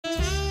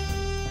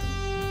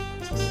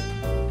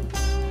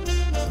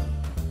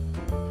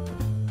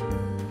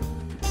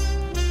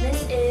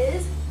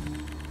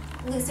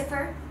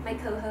Lucifer, my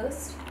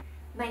co-host.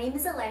 My name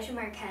is Elijah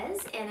Marquez,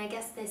 and I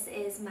guess this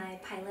is my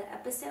pilot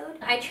episode.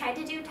 I tried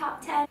to do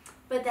top 10,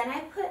 but then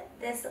I put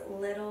this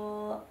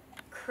little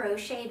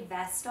crocheted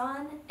vest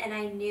on, and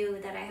I knew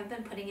that I have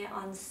been putting it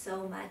on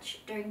so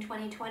much during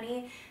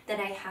 2020 that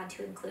I had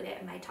to include it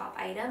in my top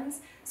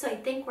items. So I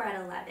think we're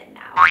at 11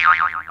 now.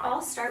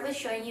 I'll start with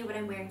showing you what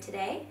I'm wearing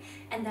today,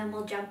 and then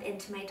we'll jump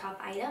into my top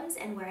items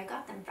and where I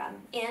got them from,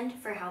 and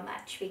for how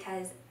much,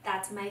 because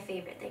that's my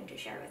favorite thing to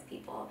share with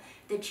people.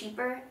 The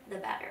cheaper, the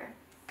better.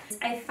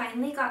 I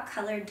finally got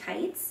colored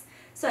tights.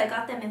 So I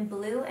got them in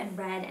blue and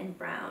red and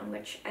brown,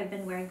 which I've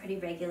been wearing pretty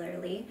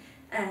regularly.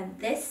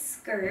 This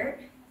skirt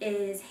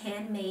is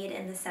handmade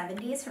in the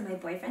 70s from my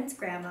boyfriend's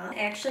grandma. I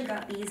actually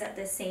got these at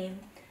the same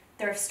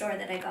thrift store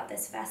that I got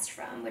this vest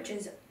from, which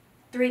is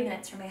 3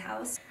 minutes from my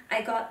house.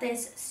 I got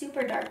this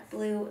super dark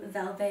blue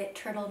velvet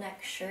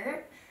turtleneck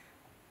shirt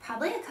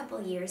probably a couple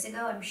years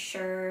ago, I'm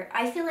sure.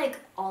 I feel like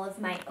all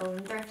of my own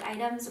thrift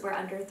items were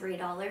under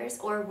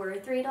 $3 or were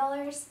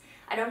 $3.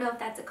 I don't know if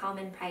that's a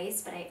common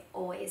price, but I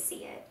always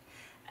see it.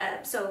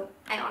 So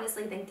I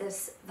honestly think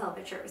this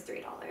velvet shirt was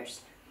 $3.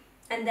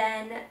 And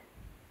then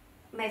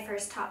my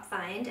first top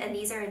find, and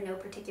these are in no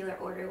particular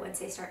order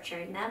once I start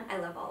sharing them. I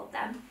love all of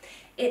them.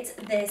 It's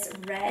this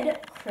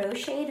red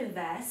crocheted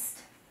vest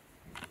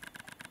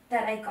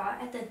that I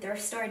got at the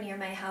thrift store near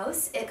my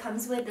house. It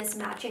comes with this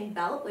matching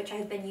belt, which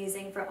I've been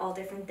using for all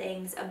different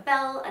things. A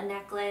belt, a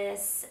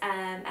necklace,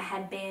 a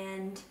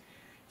headband.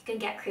 You can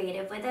get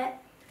creative with it.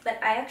 But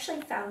I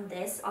actually found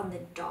this on the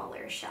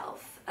dollar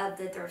shelf of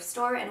the thrift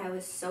store, and I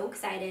was so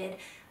excited.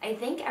 I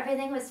think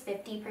everything was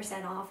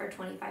 50% off or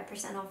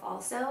 25% off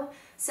also.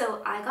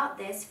 So I got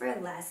this for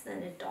less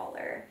than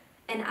 $1.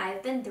 And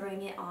I've been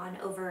throwing it on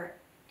over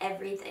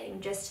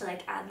everything just to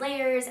like add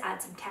layers,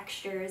 add some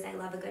textures. I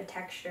love a good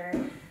texture.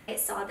 I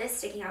saw this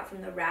sticking out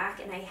from the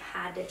rack and I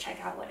had to check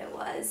out what it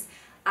was.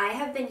 I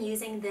have been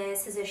using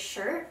this as a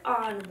shirt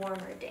on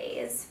warmer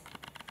days,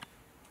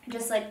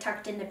 just like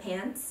tucked into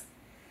pants.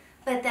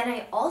 But then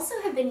I also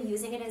have been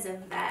using it as a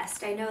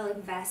vest. I know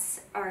like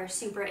vests are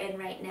super in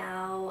right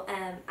now.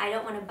 I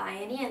don't want to buy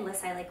any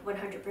unless I like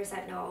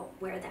 100% know I'll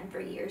wear them for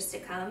years to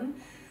come.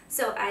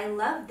 So I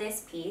love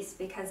this piece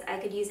because I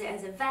could use it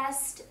as a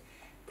vest,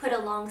 put a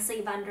long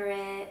sleeve under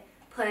it,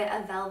 put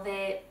a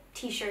velvet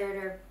t-shirt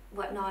or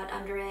whatnot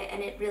under it,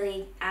 and it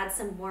really adds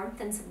some warmth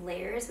and some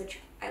layers, which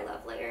I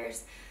love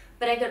layers.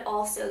 But I could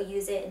also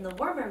use it in the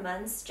warmer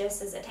months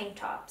just as a tank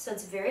top. So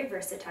it's very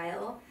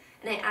versatile.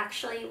 And I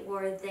actually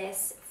wore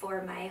this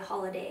for my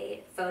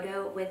holiday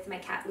photo with my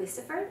cat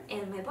Lucifer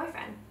and my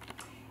boyfriend.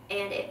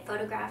 And it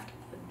photographed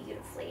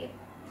beautifully.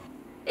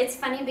 It's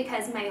funny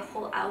because my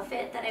whole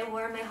outfit that I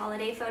wore in my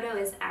holiday photo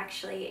is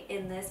actually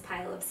in this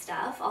pile of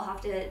stuff. I'll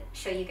have to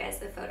show you guys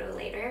the photo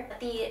later.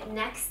 The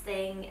next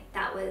thing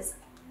that was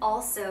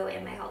also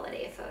in my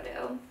holiday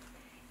photo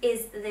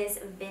is this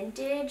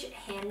vintage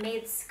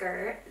handmade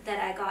skirt that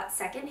I got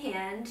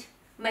secondhand.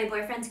 My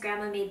boyfriend's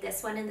grandma made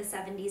this one in the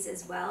 70s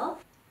as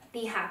well.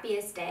 The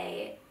happiest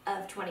day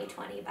of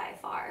 2020 by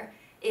far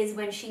is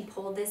when she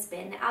pulled this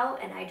bin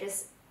out, and I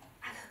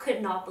could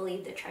not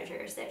believe the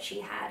treasures that she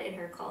had in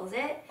her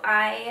closet.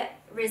 I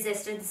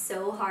resisted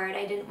so hard.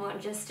 I didn't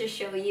want just to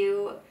show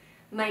you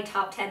my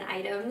top 10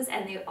 items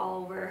and they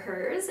all were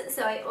hers.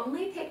 So I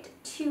only picked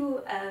 2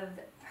 of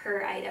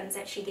her items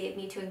that she gave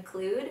me to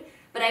include,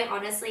 but I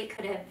honestly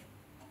could have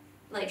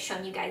like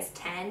shown you guys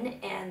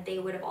 10 and they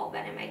would have all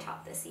been in my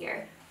top this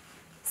year.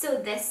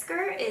 So this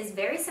skirt is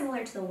very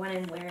similar to the one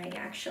I'm wearing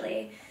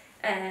actually.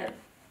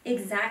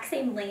 Exact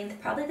same length,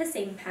 probably the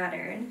same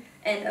pattern,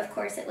 and of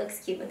course it looks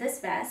cute with this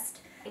vest.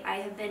 I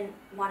have been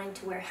wanting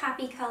to wear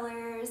happy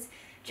colors,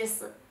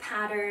 just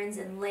patterns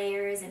and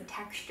layers and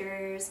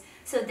textures,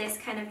 so this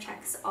kind of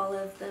checks all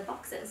of the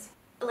boxes.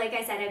 Like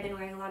I said, I've been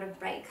wearing a lot of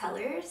bright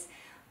colors,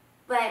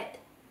 but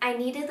I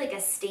needed like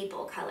a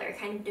staple color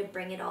kind of to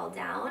bring it all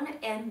down,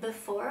 and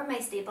before my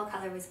staple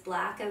color was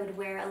black, I would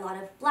wear a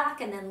lot of black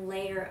and then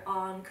layer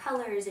on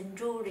colors and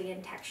jewelry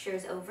and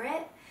textures over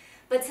it.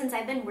 But since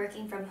I've been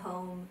working from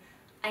home,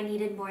 I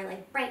needed more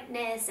like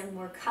brightness and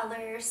more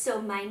color,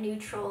 so my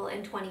neutral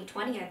in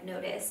 2020 I've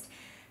noticed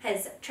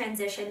has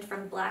transitioned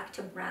from black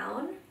to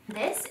brown.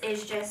 This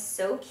is just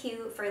so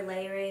cute for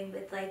layering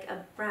with like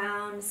a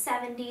brown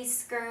 70s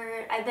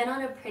skirt. I've been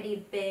on a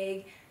pretty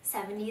big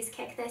 70s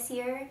kick this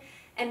year.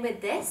 And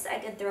with this, I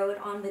could throw it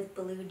on with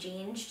blue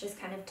jeans, just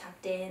kind of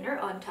tucked in or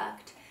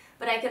untucked.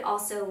 But I could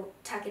also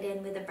tuck it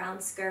in with a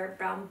brown skirt,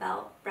 brown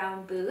belt,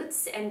 brown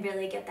boots, and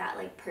really get that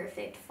like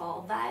perfect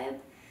fall vibe.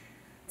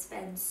 It's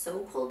been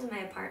so cold in my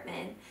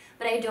apartment,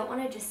 but I don't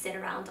want to just sit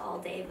around all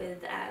day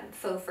with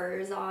faux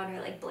furs on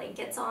or like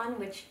blankets on,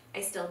 which I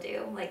still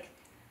do, like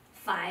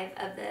 5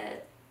 of the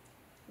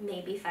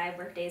maybe 5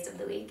 work days of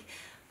the week.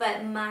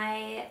 But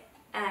my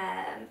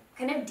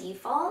kind of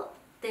default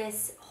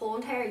this whole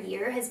entire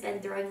year has been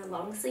throwing a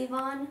long sleeve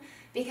on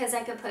because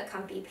I could put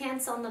comfy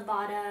pants on the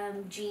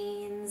bottom,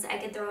 jeans. I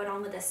could throw it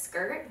on with a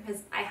skirt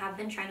because I have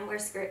been trying to wear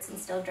skirts and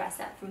still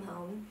dress up from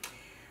home.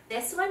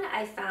 This one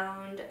I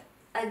found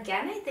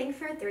Again, I think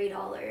for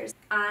 $3.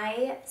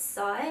 I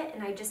saw it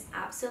and I just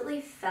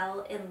absolutely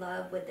fell in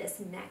love with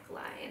this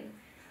neckline.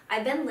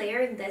 I've been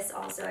layering this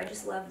also. I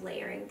just love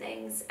layering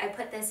things. I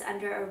put this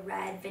under a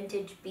red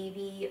vintage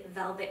BB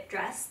velvet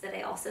dress that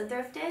I also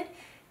thrifted.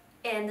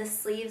 And the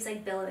sleeves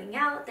like billowing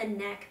out, the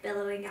neck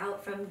billowing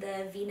out from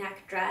the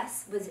V-neck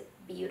dress was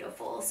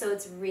beautiful. So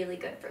it's really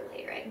good for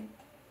layering.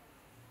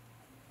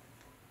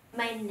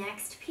 My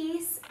next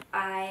piece,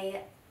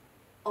 I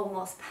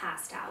almost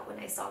passed out when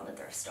I saw in the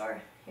thrift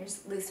store.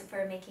 Here's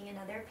Lucifer making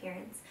another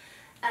appearance.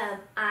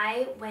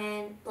 I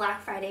went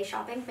Black Friday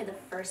shopping for the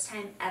first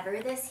time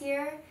ever this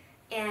year,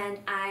 and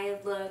I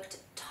looked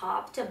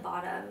top to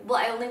bottom. Well,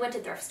 I only went to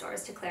thrift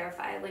stores, to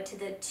clarify. I went to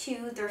the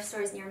 2 thrift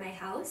stores near my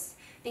house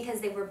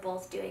because they were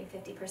both doing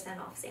 50%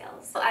 off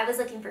sales. So I was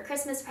looking for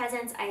Christmas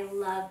presents. I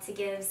love to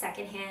give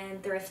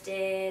secondhand,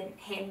 thrifted,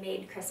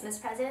 handmade Christmas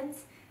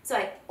presents. So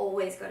I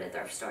always go to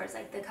thrift stores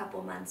like the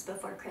couple months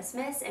before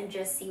Christmas and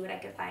just see what I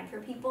could find for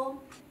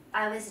people.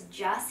 I was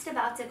just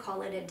about to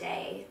call it a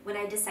day when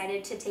I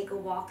decided to take a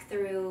walk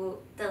through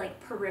the like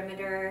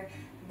perimeter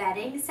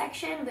bedding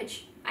section,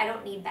 which I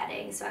don't need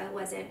bedding, so I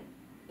wasn't,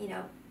 you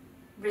know,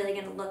 really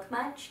gonna look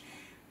much.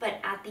 But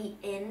at the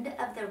end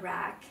of the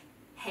rack,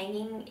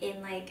 hanging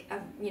in like a,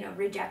 you know,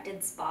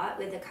 rejected spot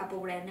with a couple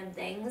random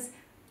things,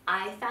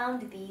 I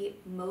found the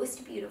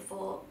most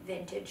beautiful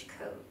vintage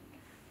coat.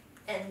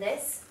 And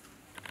this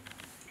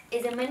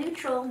is in my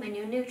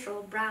new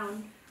neutral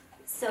brown.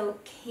 So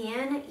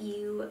can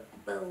you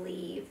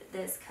believe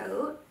this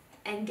coat?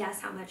 And guess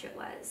how much it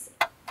was?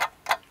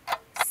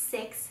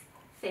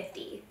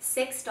 $6.50.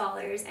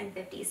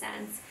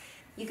 $6.50.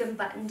 You can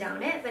button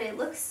down it, but it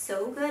looks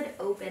so good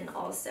open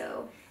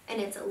also. And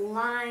it's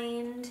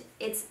lined.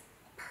 It's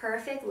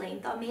perfect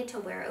length on me to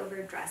wear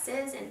over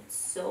dresses, and it's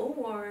so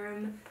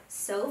warm,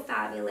 so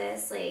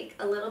fabulous, like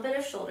a little bit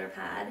of shoulder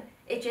pad.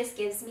 It just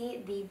gives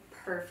me the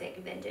perfect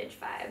vintage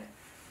vibe.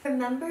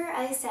 Remember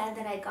I said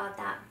that I got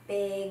that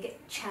big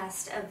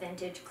chest of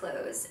vintage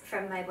clothes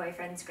from my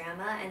boyfriend's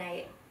grandma, and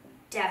I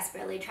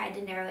desperately tried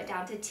to narrow it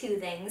down to 2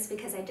 things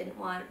because I didn't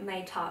want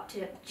my top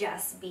to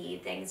just be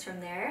things from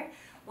there.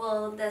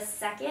 Well, the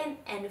second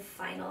and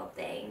final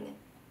thing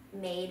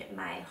made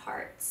my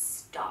heart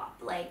stop.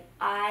 Like,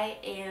 I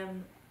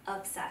am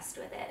obsessed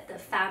with it. The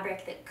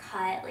fabric, the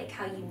cut, like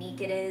how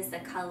unique it is, the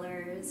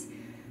colors.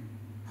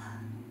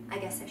 I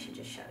guess I should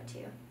just show it to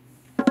you.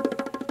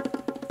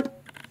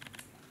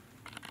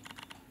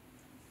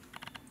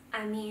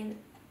 I mean,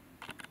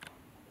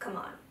 come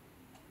on.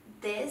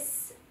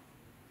 This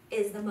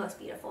is the most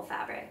beautiful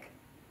fabric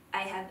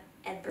I have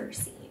ever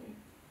seen.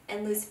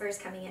 And Lucifer's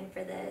coming in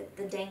for the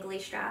dangly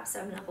straps,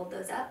 so I'm gonna hold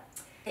those up.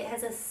 It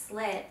has a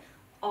slit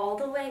all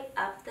the way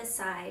up the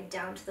side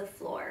down to the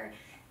floor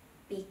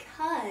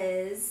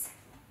because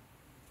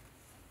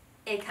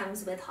it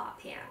comes with hot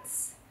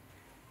pants.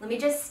 Let me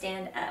just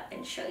stand up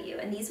and show you.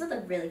 And these would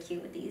look really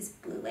cute with these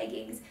blue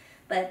leggings,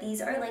 but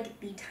these are like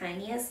the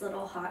tiniest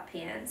little hot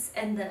pants,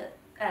 and the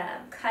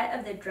cut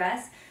of the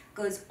dress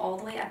goes all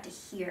the way up to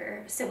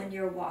here. So when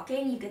you're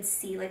walking, you could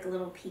see like a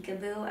little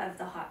peekaboo of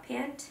the hot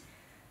pant.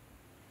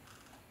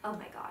 Oh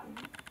my God.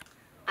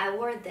 I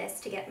wore this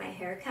to get my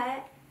hair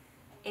cut,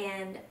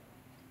 and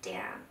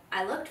damn,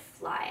 I looked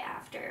fly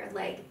after.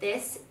 Like,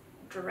 this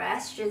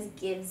dress just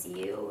gives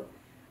you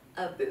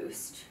a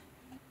boost.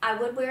 I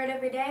would wear it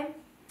every day,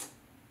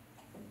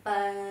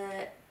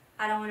 but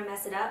I don't want to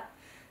mess it up.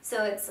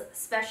 So it's a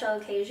special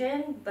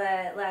occasion,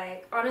 but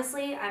like,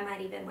 honestly, I might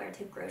even wear it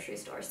to grocery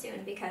store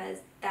soon because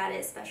that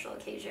is special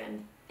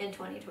occasion in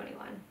 2021.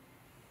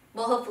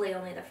 Well, hopefully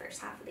only the first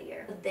half of the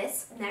year.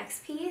 This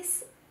next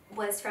piece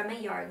was from a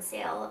yard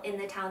sale in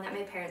the town that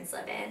my parents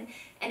live in,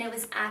 and it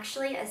was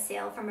actually a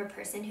sale from a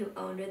person who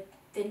owned a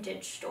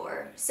vintage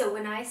store. So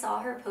when I saw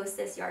her post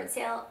this yard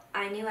sale,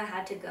 I knew I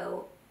had to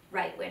go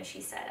right when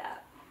she set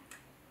up.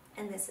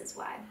 And this is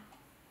why.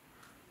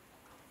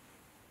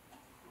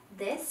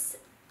 This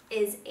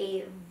is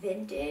a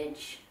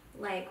vintage,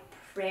 like,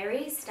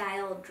 prairie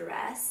style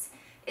dress.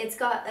 It's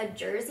got a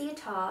jersey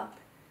top,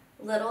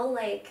 little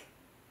like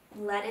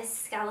lettuce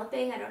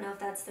scalloping, I don't know if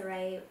that's the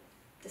right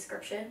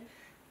description,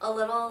 a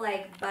little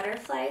like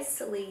butterfly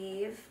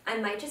sleeve. I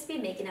might just be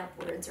making up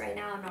words right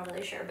now, I'm not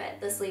really sure,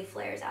 but the sleeve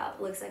flares out,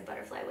 it looks like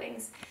butterfly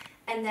wings.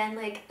 And then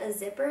like a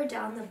zipper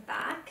down the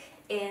back,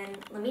 and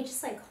let me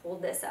just like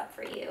hold this up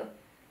for you.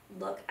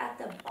 Look at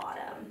the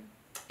bottom.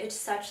 It's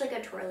such like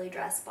a twirly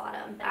dress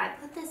bottom. I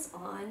put this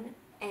on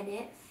and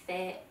it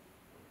fit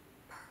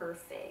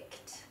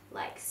perfect,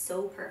 like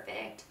so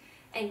perfect.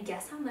 And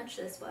guess how much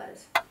this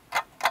was?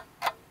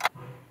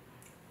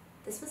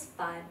 This was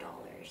 $5.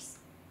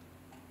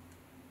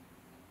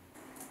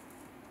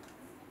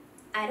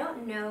 I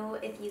don't know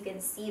if you can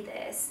see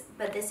this,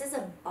 but this is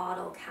a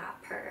bottle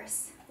cap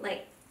purse,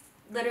 like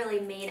literally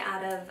made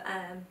out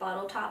of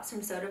bottle tops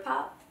from Soda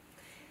Pop.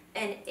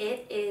 And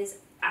it is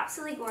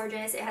absolutely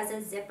gorgeous. It has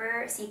a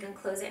zipper so you can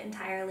close it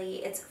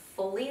entirely. It's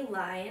fully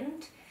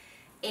lined,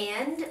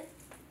 and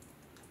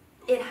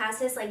it has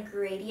this like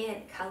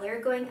gradient color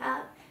going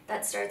up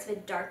that starts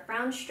with dark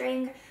brown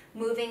string,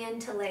 moving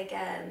into like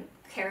a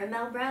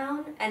caramel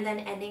brown, and then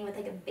ending with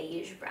like a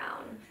beige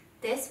brown.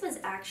 This was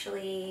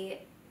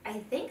actually, I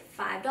think,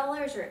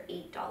 $5 or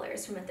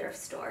 $8 from a thrift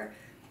store.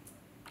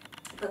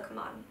 But come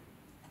on,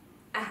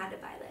 I had to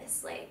buy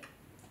this. Like,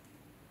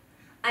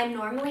 I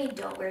normally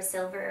don't wear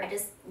silver. I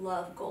just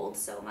love gold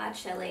so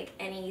much that like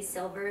any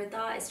silver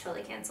thought is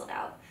totally canceled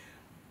out.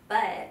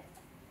 But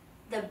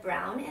the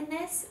brown in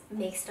this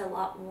makes it a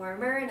lot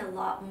warmer and a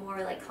lot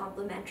more like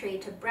complementary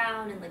to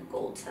brown and like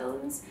gold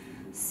tones.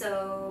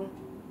 So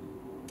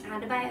I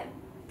had to buy it.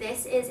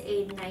 This is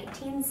a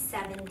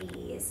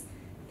 1970s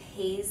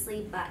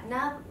paisley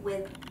button-up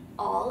with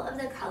all of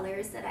the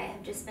colors that I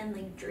have just been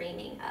like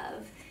dreaming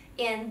of.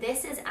 And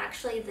this is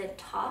actually the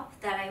top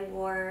that I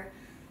wore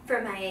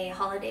for my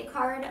holiday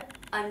card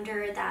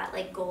under that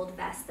like gold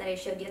vest that I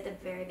showed you at the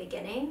very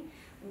beginning,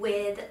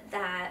 with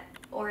that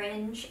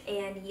orange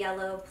and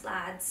yellow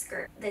plaid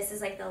skirt. This is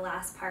like the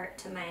last part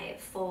to my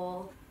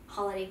full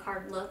holiday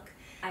card look.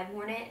 I've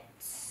worn it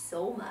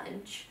so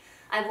much.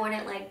 I've worn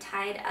it like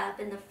tied up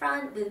in the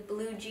front with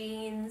blue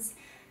jeans.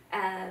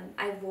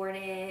 I've worn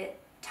it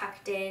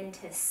tucked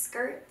into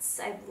skirts.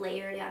 I've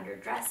layered it under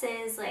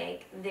dresses,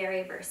 like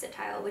very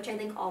versatile, which I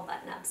think all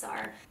button-ups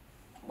are.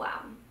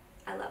 Wow,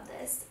 I love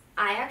this.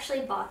 I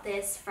actually bought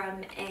this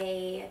from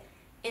a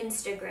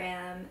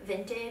Instagram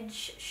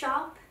vintage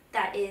shop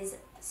that is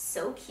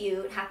so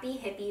cute,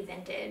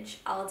 HappyHippyVintage.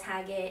 I'll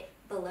tag it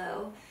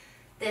below.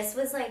 This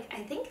was like,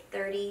 I think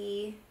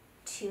 $32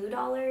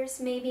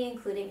 maybe,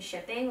 including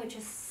shipping, which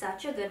is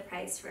such a good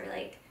price for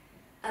like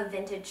a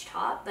vintage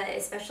top, but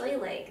especially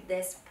like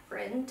this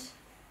print.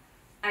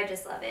 I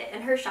just love it.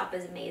 And her shop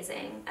is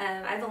amazing.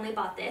 I've only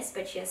bought this,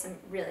 but she has some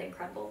really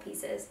incredible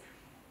pieces.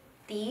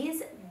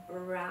 These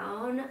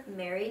brown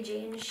Mary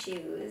Jane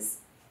shoes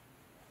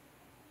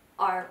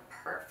are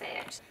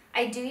perfect.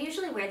 I do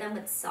usually wear them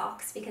with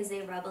socks because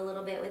they rub a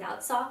little bit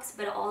without socks,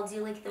 but I'll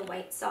do like the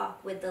white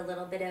sock with the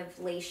little bit of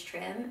lace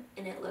trim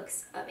and it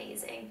looks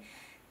amazing.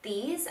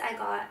 These I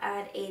got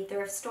at a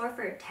thrift store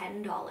for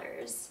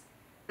 $10.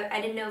 I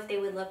didn't know if they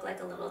would look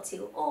like a little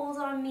too old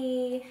on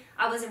me.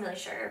 I wasn't really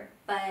sure,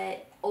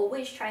 but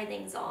always try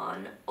things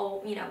on.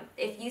 Oh, you know,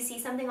 if you see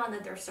something on the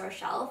thrift store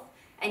shelf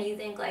and you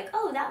think like,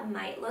 oh, that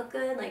might look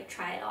good, like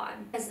try it on.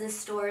 As the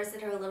stores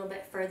that are a little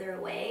bit further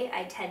away,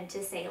 I tend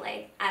to say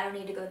like, I don't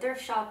need to go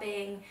thrift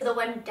shopping. The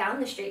one down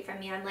the street from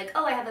me, I'm like,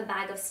 oh, I have a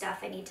bag of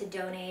stuff I need to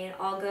donate.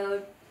 I'll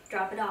go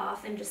drop it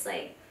off and just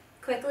like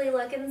quickly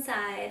look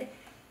inside.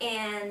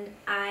 And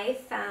I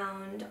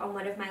found on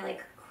one of my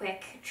like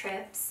quick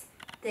trips,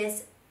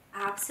 this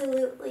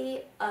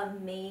absolutely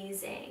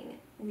amazing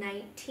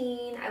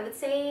I would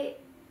say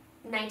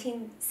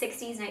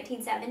 1960s,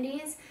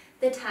 1970s.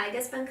 The tag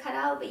has been cut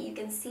out, but you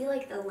can see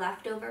like the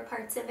leftover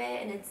parts of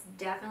it, and it's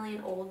definitely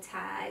an old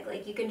tag.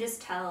 Like you can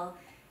just tell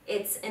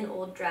it's an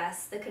old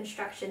dress. The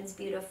construction's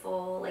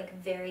beautiful, like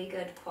very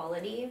good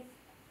quality.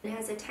 It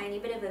has a tiny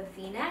bit of a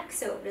v-neck,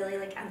 so it really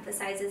like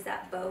emphasizes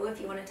that bow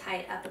if you want to tie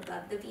it up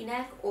above the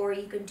v-neck, or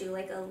you could do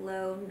like a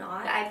low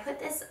knot. I put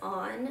this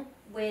on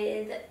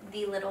with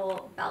the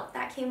little belt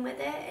that came with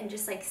it and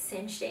just like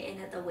cinched it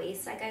in at the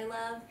waist like I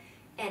love,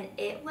 and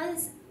it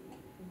was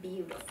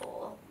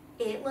beautiful.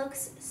 It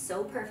looks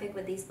so perfect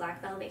with these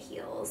black velvet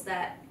heels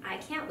that I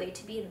can't wait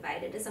to be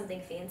invited to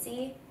something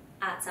fancy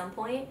at some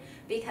point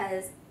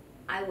because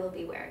I will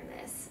be wearing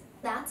this.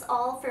 That's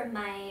all for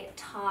my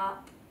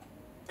top,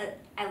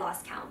 I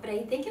lost count, but I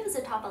think it was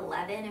a top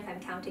 11 if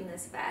I'm counting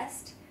this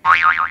vest.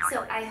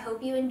 So I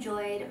hope you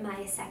enjoyed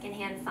my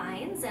secondhand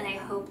finds, and I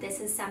hope this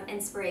is some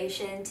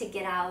inspiration to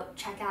get out,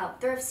 check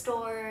out thrift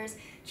stores,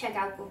 check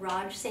out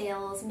garage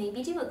sales,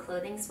 maybe do a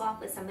clothing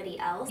swap with somebody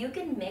else. You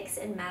can mix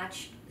and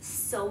match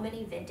so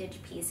many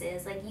vintage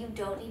pieces. Like you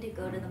don't need to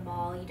go to the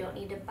mall, you don't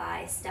need to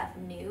buy stuff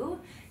new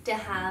to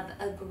have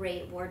a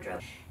great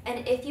wardrobe.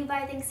 And if you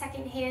buy things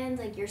secondhand,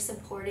 like you're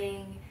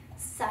supporting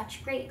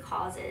such great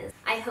causes.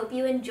 I hope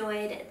you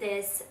enjoyed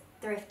this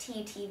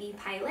Thriftea TV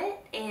pilot,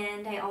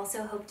 and I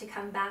also hope to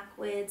come back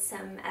with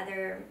some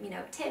other, you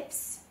know,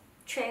 tips,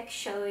 tricks,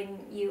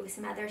 showing you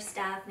some other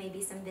stuff,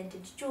 maybe some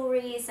vintage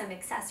jewelry, some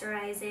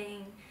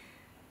accessorizing.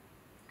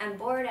 I'm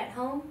bored at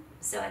home,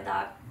 so I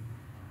thought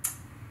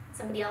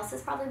somebody else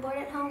is probably bored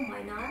at home,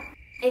 why not?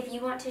 If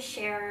you want to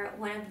share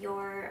one of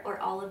your or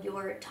all of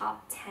your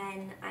top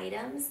 10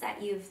 items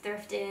that you've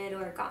thrifted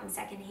or gotten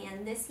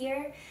secondhand this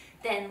year,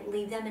 then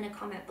leave them in a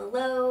comment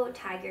below,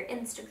 tag your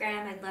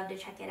Instagram, I'd love to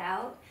check it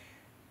out,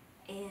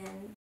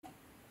 and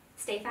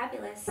stay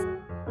fabulous.